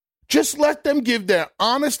 Just let them give their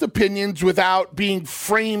honest opinions without being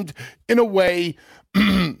framed in a way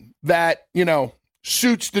that,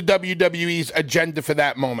 suits the WWE's agenda for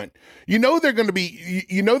that moment. They're going to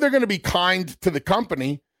be kind to the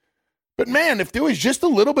company, but man, if there was just a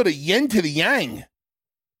little bit of yin to the yang.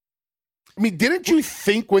 I mean, didn't you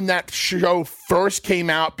think when that show first came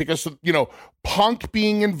out, because Punk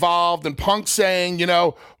being involved and Punk saying,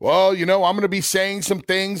 I'm going to be saying some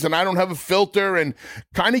things and I don't have a filter, and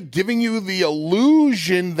kind of giving you the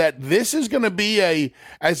illusion that this is going to be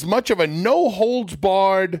as much of a no holds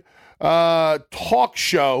barred talk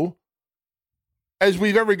show as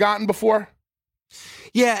we've ever gotten before?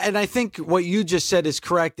 Yeah, and I think what you just said is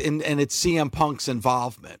correct, and it's CM Punk's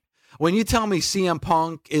involvement. When you tell me CM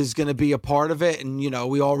Punk is going to be a part of it, and,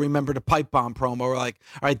 we all remember the pipe bomb promo, we're like,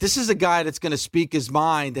 all right, this is a guy that's going to speak his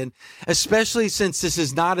mind. And especially since this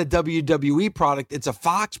is not a WWE product, it's a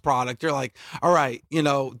Fox product, you're like, all right,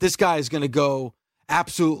 this guy is going to go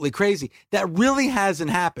absolutely crazy. That really hasn't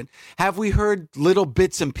happened. Have we heard little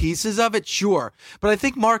bits and pieces of it? Sure. But I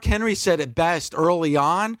think Mark Henry said it best early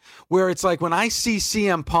on, where it's like, when I see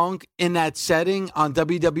CM Punk in that setting on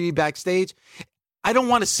WWE Backstage, I don't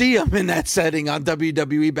want to see him in that setting on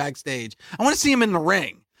WWE Backstage. I want to see him in the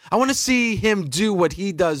ring. I want to see him do what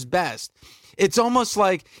he does best. It's almost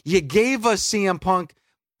like you gave us CM Punk,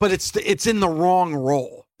 but it's in the wrong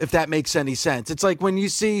role, if that makes any sense. It's like when you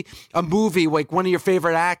see a movie, like one of your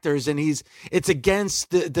favorite actors, and it's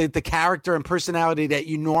against the character and personality that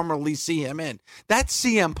you normally see him in. That's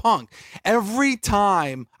CM Punk. Every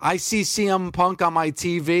time I see CM Punk on my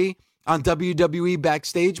TV, on WWE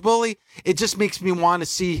Backstage, Bully, it just makes me want to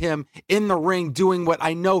see him in the ring doing what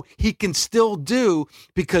I know he can still do,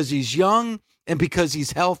 because he's young and because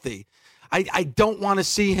he's healthy. I don't want to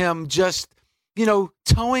see him just,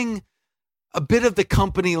 towing a bit of the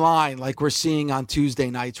company line like we're seeing on Tuesday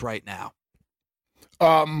nights right now.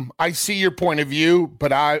 I see your point of view,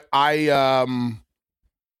 but I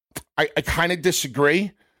kind of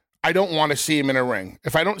disagree. I don't want to see him in a ring.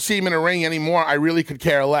 If I don't see him in a ring anymore, I really could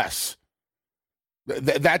care less.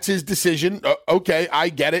 That's his decision. Okay, I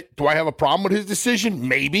get it. Do I have a problem with his decision?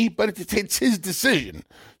 Maybe, but it's his decision.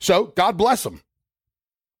 So God bless him,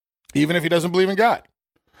 even if he doesn't believe in God.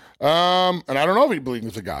 And I don't know if he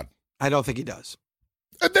believes in God. I don't think he does.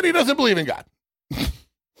 And then he doesn't believe in God.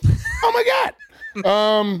 Oh my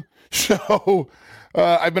God. So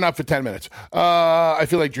I've been up for 10 minutes. I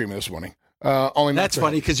feel like dreaming this morning. That's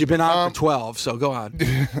funny because you've been out for 12, so go on.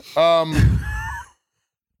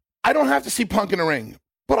 I don't have to see Punk in a ring,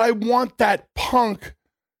 but I want that Punk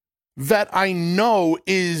that I know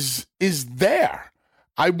is there.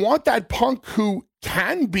 I want that Punk who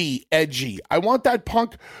can be edgy. I want that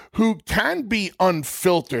Punk who can be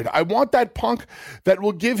unfiltered. I want that Punk that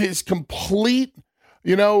will give his complete,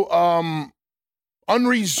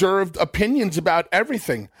 unreserved opinions about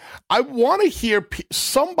everything. I want to hear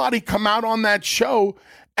somebody come out on that show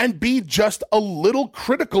and be just a little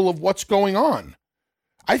critical of what's going on.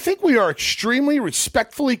 I think we are extremely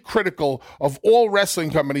respectfully critical of all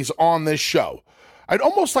wrestling companies on this show. I'd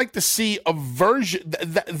almost like to see a version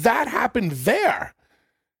that happened there.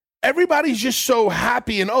 Everybody's just so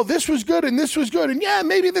happy and, this was good and this was good. And yeah,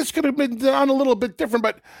 maybe this could have been done a little bit different,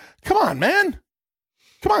 but come on, man.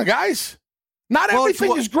 Come on, guys. Not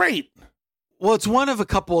everything is great. Well, it's one of a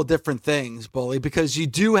couple of different things, Bully, because you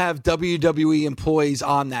do have WWE employees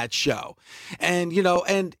on that show. And,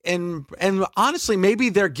 and honestly, maybe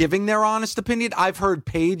they're giving their honest opinion. I've heard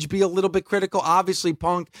Paige be a little bit critical. Obviously,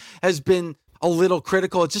 Punk has been a little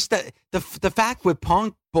critical. It's just that the fact with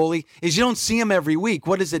Punk, Bully, is you don't see him every week.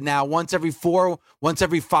 What is it now? Once every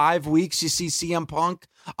 5 weeks, you see CM Punk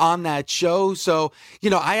on that show. So,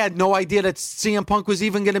 I had no idea that CM Punk was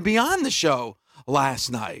even going to be on the show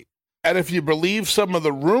last night. And if you believe some of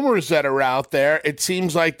the rumors that are out there, it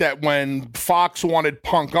seems like that when Fox wanted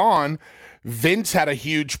Punk on, Vince had a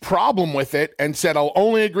huge problem with it and said, I'll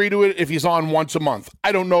only agree to it if he's on once a month.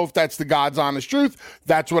 I don't know if that's the God's honest truth.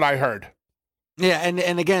 That's what I heard. Yeah,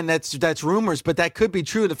 and again, that's rumors, but that could be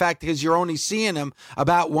true. The fact is you're only seeing him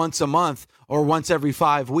about once a month or once every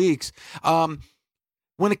 5 weeks.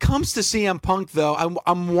 When it comes to CM Punk, though,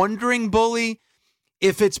 I'm wondering, Bully,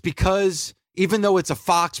 if it's because even though it's a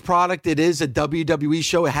Fox product, it is a WWE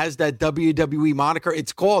show. It has that WWE moniker.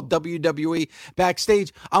 It's called WWE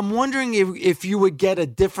Backstage. I'm wondering if you would get a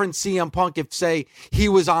different CM Punk if, say, he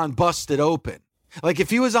was on Busted Open. Like, if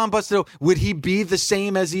he was on Busted Open, would he be the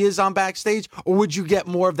same as he is on Backstage? Or would you get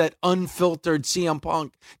more of that unfiltered CM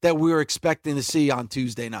Punk that we were expecting to see on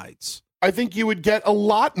Tuesday nights? I think you would get a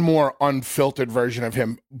lot more unfiltered version of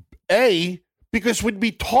him. Because we'd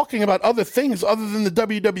be talking about other things other than the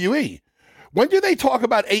WWE. When do they talk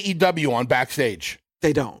about AEW on Backstage?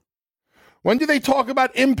 They don't. When do they talk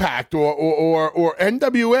about Impact or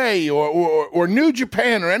NWA or New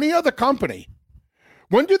Japan or any other company?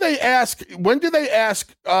 When do they ask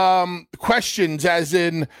questions as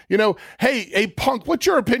in, hey, Punk, what's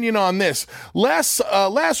your opinion on this?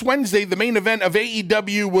 Last Wednesday, the main event of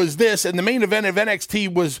AEW was this, and the main event of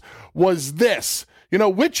NXT was this.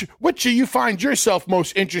 Which do you find yourself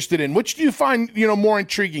most interested in? Which do you find, more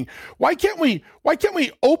intriguing? Why can't we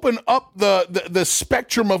open up the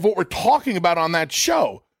spectrum of what we're talking about on that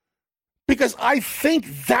show? Because I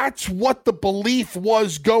think that's what the belief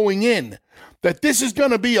was going in. That this is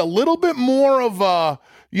going to be a little bit more of a,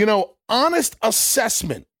 honest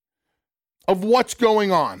assessment of what's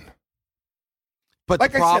going on. But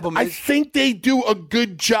like the problem I think they do a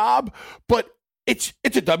good job, but it's a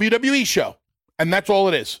WWE show, and that's all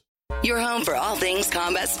it is. Your home for all things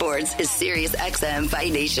combat sports is SiriusXM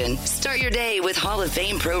Fight Nation. Start your day with Hall of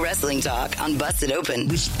Fame Pro Wrestling Talk on Busted Open.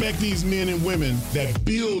 Respect these men and women that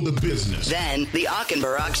build the business. Then, the Ak and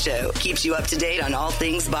Barak Show keeps you up to date on all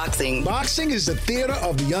things boxing. Boxing is the theater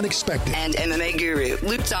of the unexpected. And MMA guru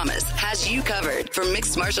Luke Thomas has you covered for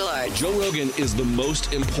mixed martial arts. Joe Rogan is the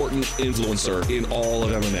most important influencer in all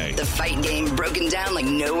of MMA. The fight game broken down like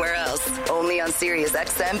nowhere else. Only on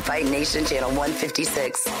SiriusXM Fight Nation Channel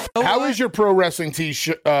 156. How is your pro wrestling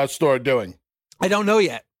store doing? I don't know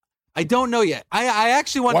yet. I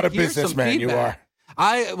actually want to hear some feedback. What a businessman you are.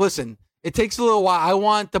 Listen, it takes a little while. I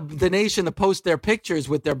want the nation to post their pictures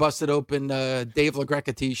with their Busted Open Dave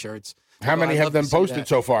LaGreca t-shirts. How many have them posted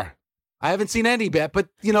so far? I haven't seen any yet, but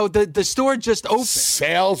the store just opened.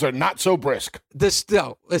 Sales are not so brisk. The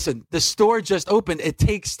store just opened. It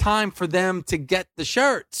takes time for them to get the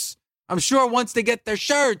shirts. I'm sure once they get their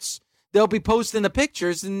shirts, they'll be posting the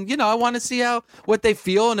pictures, and I want to see what they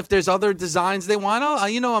feel, and if there's other designs they want.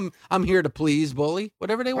 I'm here to please, bully,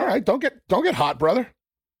 whatever they want. All right, don't get hot, brother.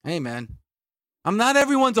 Hey, man, I'm not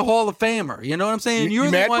everyone's a Hall of Famer. You know what I'm saying? You're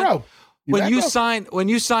the mad, one. Bro. When you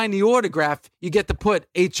sign the autograph, you get to put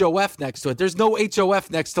HOF next to it. There's no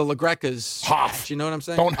HOF next to LaGreca's Hoff. You know what I'm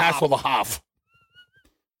saying? Don't hassle the Hoff.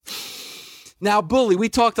 Now, Bully, we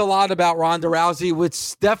talked a lot about Ronda Rousey,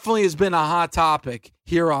 which definitely has been a hot topic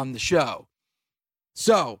here on the show.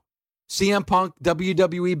 So, CM Punk,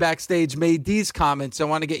 WWE Backstage, made these comments. I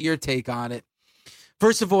want to get your take on it.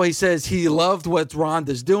 First of all, he says he loved what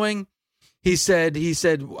Ronda's doing. He said,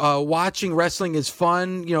 watching wrestling is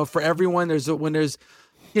fun, for everyone. There is a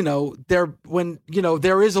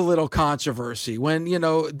little controversy, when,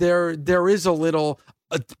 there is a little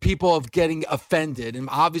people of getting offended. And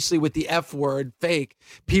obviously with the F word, fake,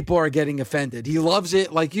 people are getting offended. He loves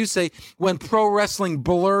it, like you say, when pro wrestling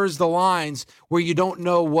blurs the lines where you don't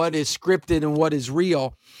know what is scripted and what is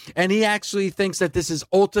real. And he actually thinks that this is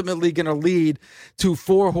ultimately going to lead to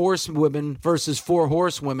 4 horsewomen versus 4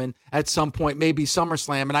 horsewomen at some point, maybe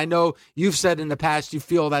SummerSlam. And I know you've said in the past you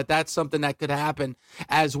feel that that's something that could happen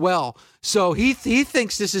as well. So he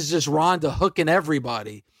thinks this is just Ronda hooking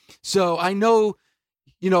everybody. So I know,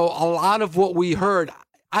 a lot of what we heard,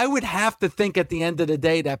 I would have to think at the end of the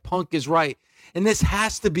day that Punk is right. And this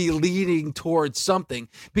has to be leading towards something,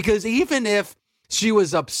 because even if she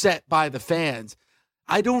was upset by the fans,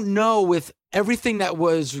 I don't know, with everything that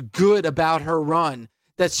was good about her run,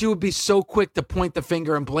 that she would be so quick to point the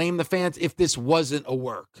finger and blame the fans if this wasn't a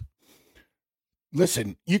work.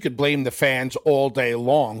 Listen, you could blame the fans all day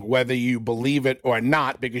long, whether you believe it or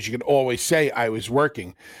not, because you can always say, I was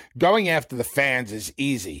working. Going after the fans is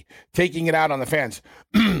easy. Taking it out on the fans.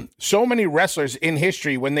 So many wrestlers in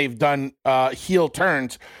history, when they've done heel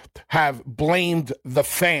turns, have blamed the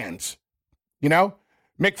fans.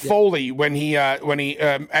 Mick Foley, when he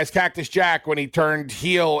as Cactus Jack, when he turned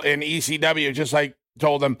heel in ECW, just like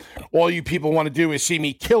told them, all you people want to do is see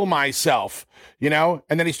me kill myself, and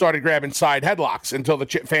then he started grabbing side headlocks until the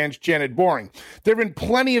fans chanted boring. There have been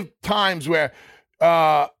plenty of times where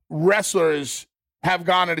wrestlers have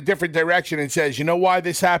gone in a different direction and says, you know why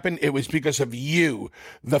this happened? It was because of you,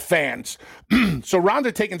 the fans. So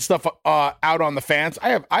Ronda taking stuff out on the fans,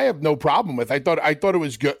 I have no problem with. I thought it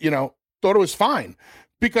was good, thought it was fine.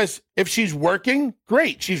 Because if she's working,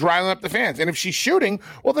 great. She's riling up the fans. And if she's shooting,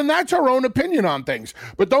 well, then that's her own opinion on things.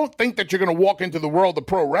 But don't think that you're going to walk into the world of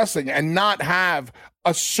pro wrestling and not have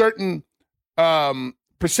a certain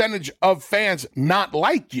percentage of fans not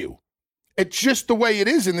like you. It's just the way it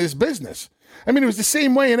is in this business. I mean, it was the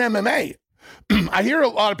same way in MMA. I hear a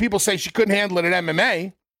lot of people say she couldn't handle it in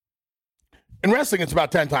MMA. In wrestling, it's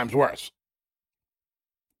about 10 times worse.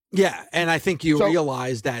 Yeah, and I think you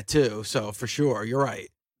realize that too. So for sure, you're right.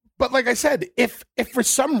 But like I said, if for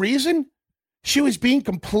some reason she was being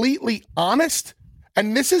completely honest,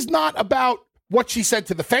 and this is not about what she said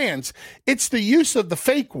to the fans, it's the use of the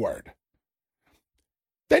fake word,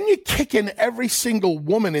 then you're kicking every single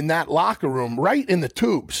woman in that locker room right in the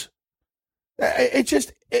tubes.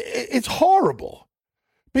 It's horrible,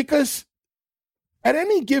 because at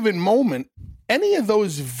any given moment, any of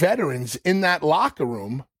those veterans in that locker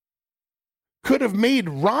room could have made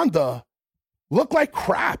Ronda look like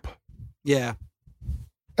crap. Yeah.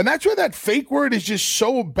 And that's where that fake word is just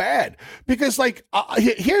so bad. Because, like,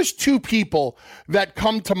 here's two people that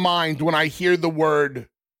come to mind when I hear the word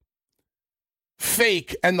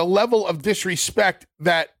fake and the level of disrespect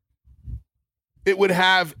that it would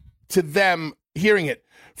have to them hearing it.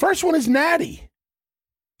 First one is Natty.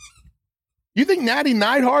 You think Natty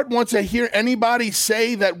Neidhart wants to hear anybody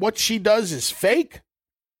say that what she does is fake?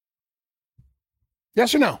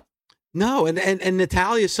 Yes or no? No, and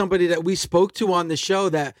Natalya is somebody that we spoke to on the show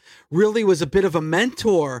that really was a bit of a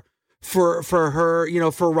mentor for her, you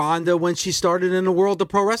know, for Ronda when she started in the world of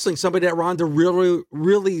pro wrestling, somebody that Ronda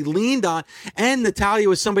really leaned on. And Natalya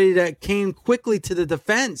was somebody that came quickly to the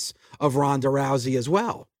defense of Ronda Rousey as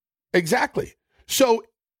well. Exactly. So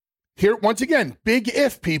here, once again, big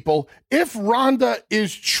if, people. If Ronda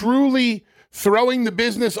is truly throwing the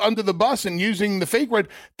business under the bus and using the fake word,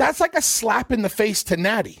 that's like a slap in the face to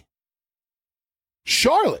Natty.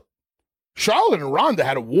 Charlotte and Ronda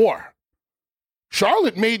had a war.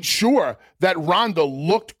 Charlotte made sure that Ronda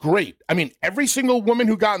looked great. I mean, every single woman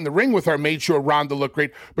who got in the ring with her made sure Ronda looked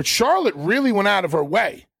great, but Charlotte really went out of her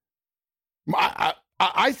way.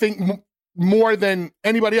 I think more than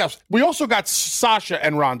anybody else. We also got Sasha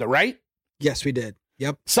and Ronda, right? Yes, we did.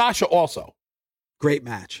 Yep. Sasha also. Great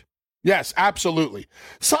match. Yes, absolutely.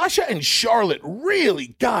 Sasha and Charlotte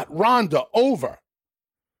really got Ronda over.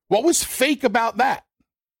 What was fake about that?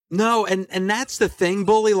 No, and that's the thing,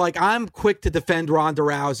 Bully. Like, I'm quick to defend Ronda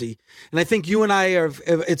Rousey. And I think you and I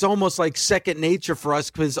it's almost like second nature for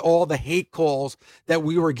us because all the hate calls that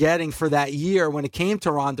we were getting for that year when it came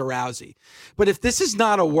to Ronda Rousey. But if this is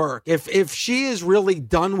not a work, if she is really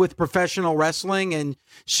done with professional wrestling and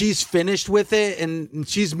she's finished with it and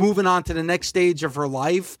she's moving on to the next stage of her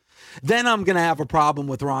life, then I'm going to have a problem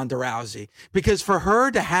with Ronda Rousey. Because for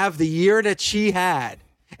her to have the year that she had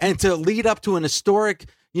and to lead up to an historic,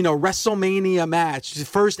 you know, WrestleMania match, the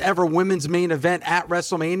first ever women's main event at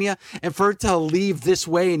WrestleMania, and for her to leave this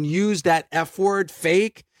way and use that F word,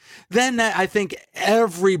 fake, then I think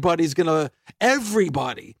everybody is going to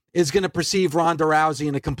perceive Ronda Rousey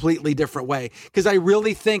in a completely different way. Because I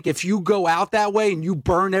really think if you go out that way and you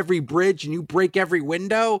burn every bridge and you break every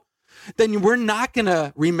window, then we're not going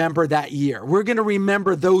to remember that year. We're going to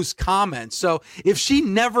remember those comments. So if she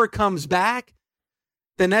never comes back,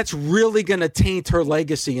 then that's really going to taint her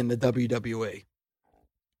legacy in the WWE.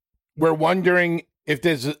 We're wondering if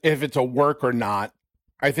it's a work or not.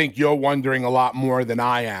 I think you're wondering a lot more than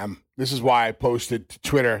I am. This is why I posted to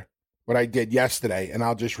Twitter what I did yesterday, and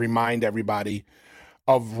I'll just remind everybody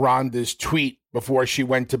of Ronda's tweet before she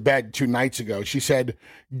went to bed 2 nights ago. She said,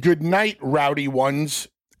 "Good night, rowdy ones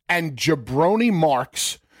and jabroni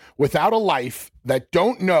marks without a life that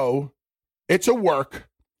don't know it's a work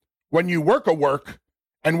when you work a work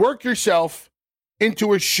and work yourself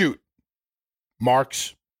into a shoot.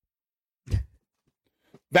 Marks."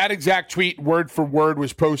 That exact tweet, word for word,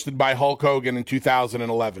 was posted by Hulk Hogan in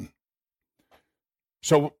 2011.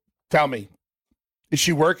 So tell me, is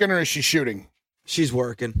she working or is she shooting? She's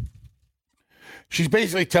working. She's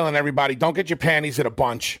basically telling everybody, don't get your panties in a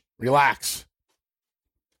bunch. Relax.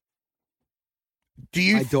 Do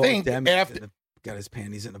you think after... Got his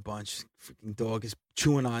panties in a bunch. Freaking dog is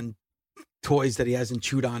chewing on toys that he hasn't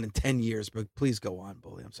chewed on in 10 years, but please go on,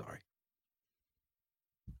 Bully. I'm sorry.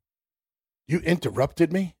 You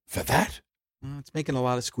interrupted me for that? It's making a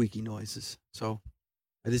lot of squeaky noises, so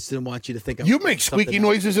I just didn't want you to think... You make squeaky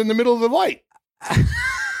noises in the middle of the light.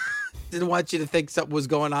 Didn't want you to think something was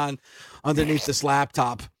going on underneath this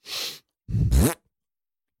laptop.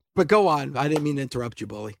 But go on. I didn't mean to interrupt you,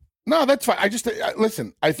 Bully. No, that's fine. I just...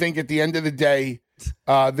 listen, I think at the end of the day,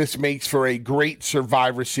 this makes for a great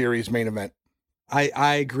Survivor Series main event.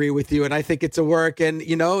 I agree with you, and I think it's a work. And,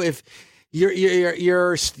 you know, if you're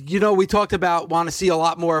you know, we talked about want to see a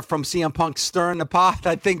lot more from CM Punk stirring the pot.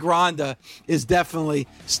 I think Ronda is definitely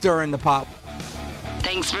stirring the pot.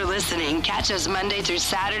 Thanks Thanks for listening. Catch us Monday through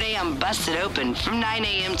Saturday on Busted Open from 9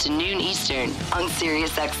 a.m. to noon Eastern on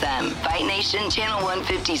Sirius XM, Fight Nation Channel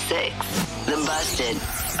 156. The Busted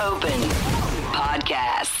Open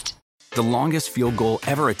Podcast. The longest field goal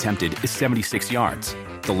ever attempted is 76 yards.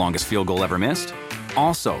 The longest field goal ever missed?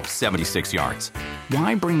 Also 76 yards.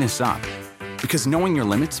 Why bring this up? Because knowing your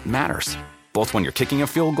limits matters, both when you're kicking a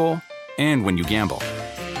field goal and when you gamble.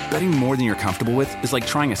 Betting more than you're comfortable with is like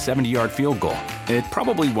trying a 70-yard field goal. It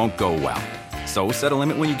probably won't go well. So set a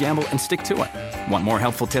limit when you gamble and stick to it. Want more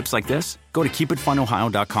helpful tips like this? Go to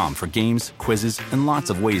keepitfunohio.com for games, quizzes, and lots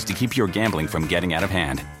of ways to keep your gambling from getting out of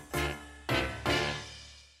hand.